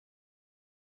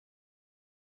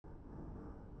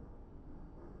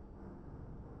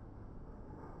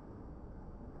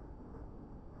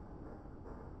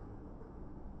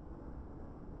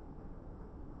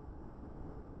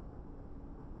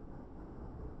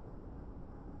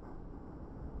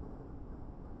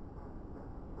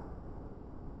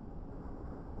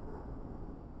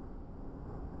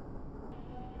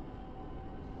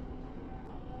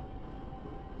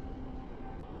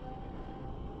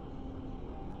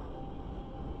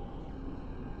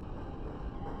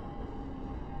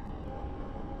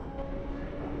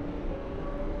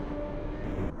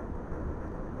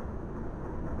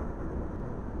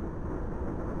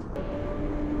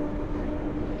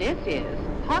This is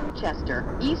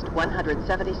Parkchester, East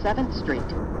 177th Street.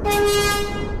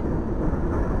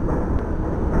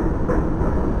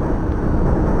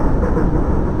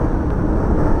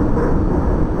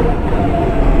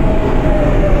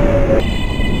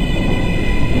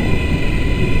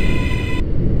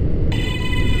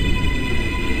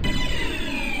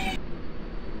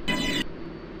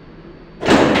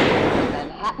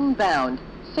 Manhattan-bound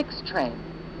 6 train.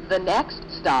 The next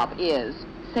stop is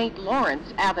St.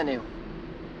 Lawrence Avenue.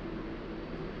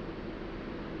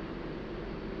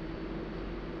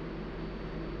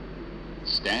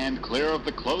 Stand clear of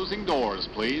the closing doors,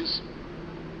 please.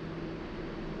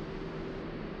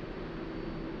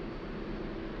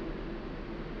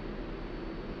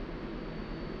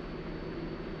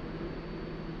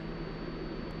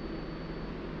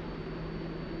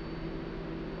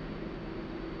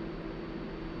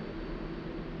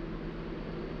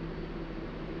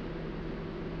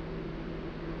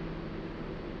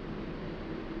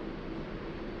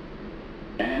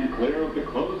 Stand clear of the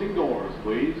closing doors,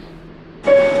 please.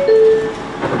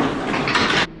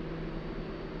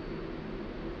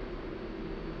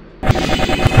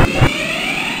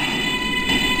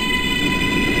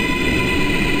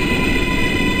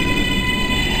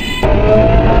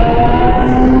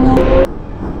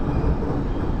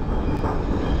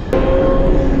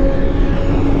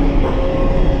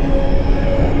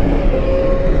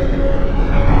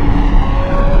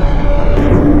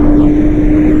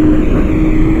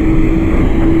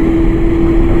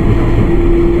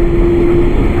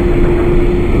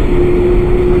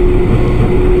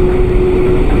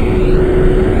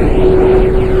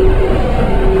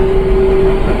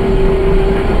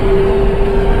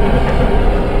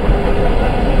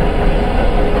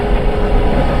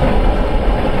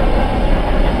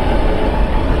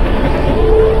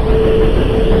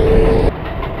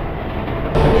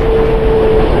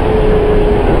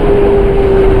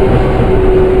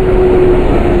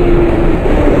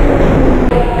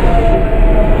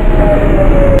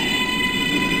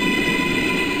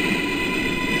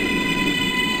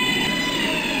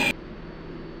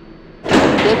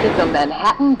 This is a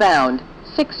Manhattan-bound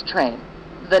 6 train.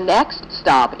 The next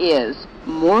stop is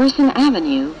Morrison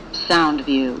Avenue,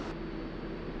 Soundview.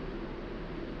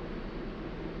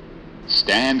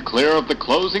 Stand clear of the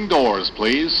closing doors,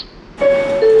 please.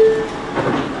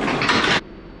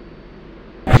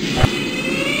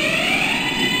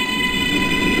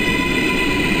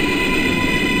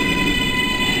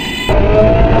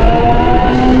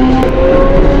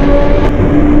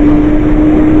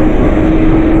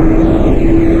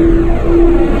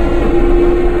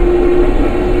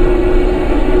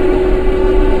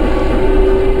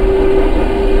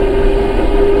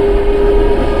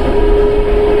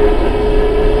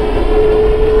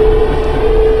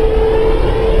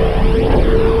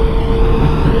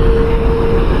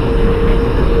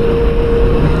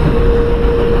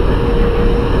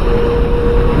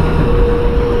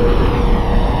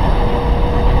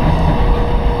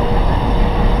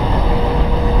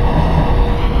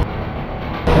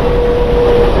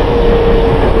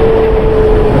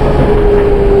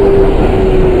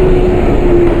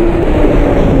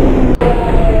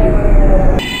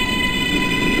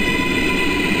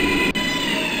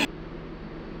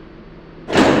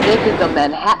 This is a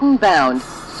Manhattan-bound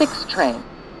 6 train.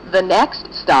 The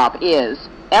next stop is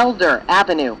Elder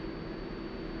Avenue.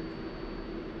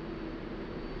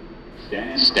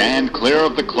 Stand clear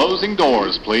of the closing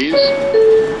doors, please.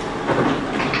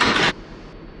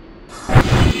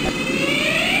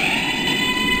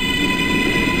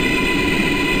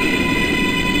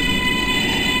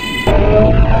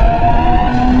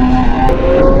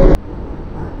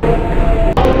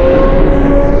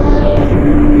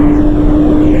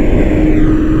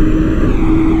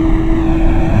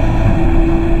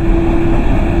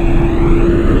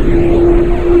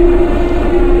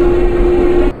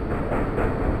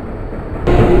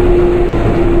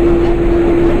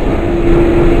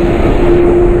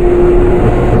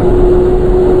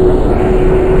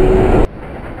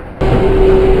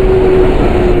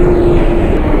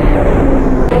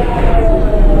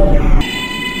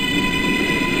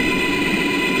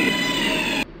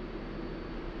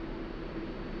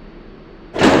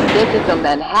 This is a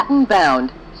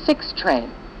Manhattan-bound 6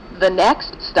 train. The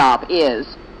next stop is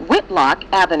Whitlock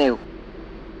Avenue.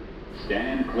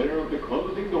 Stand clear of the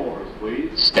closing doors,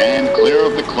 please. Stand clear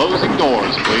of the closing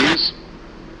doors, please.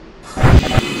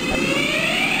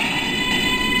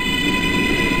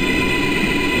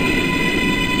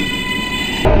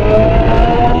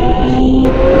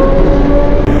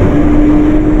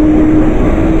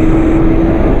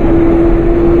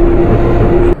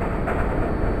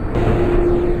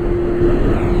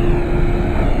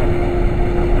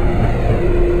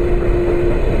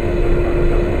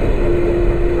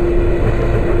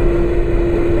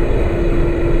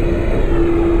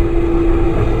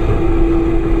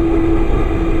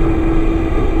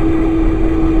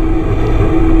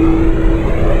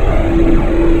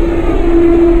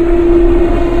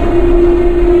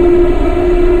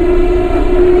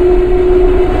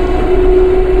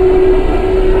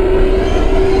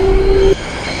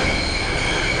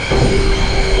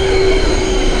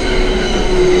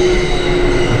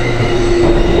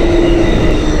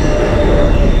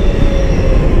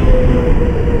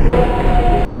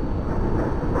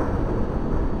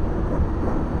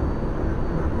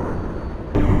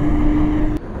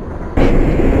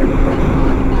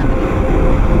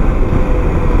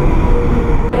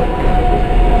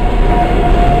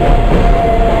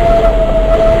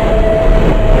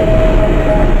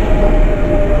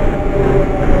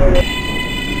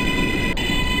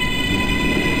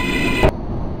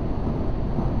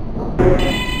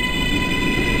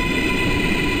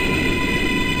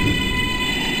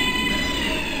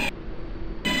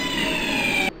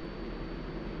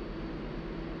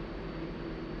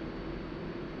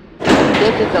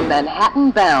 This is a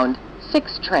Manhattan-bound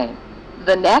 6 train.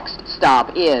 The next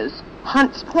stop is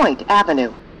Hunts Point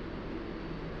Avenue.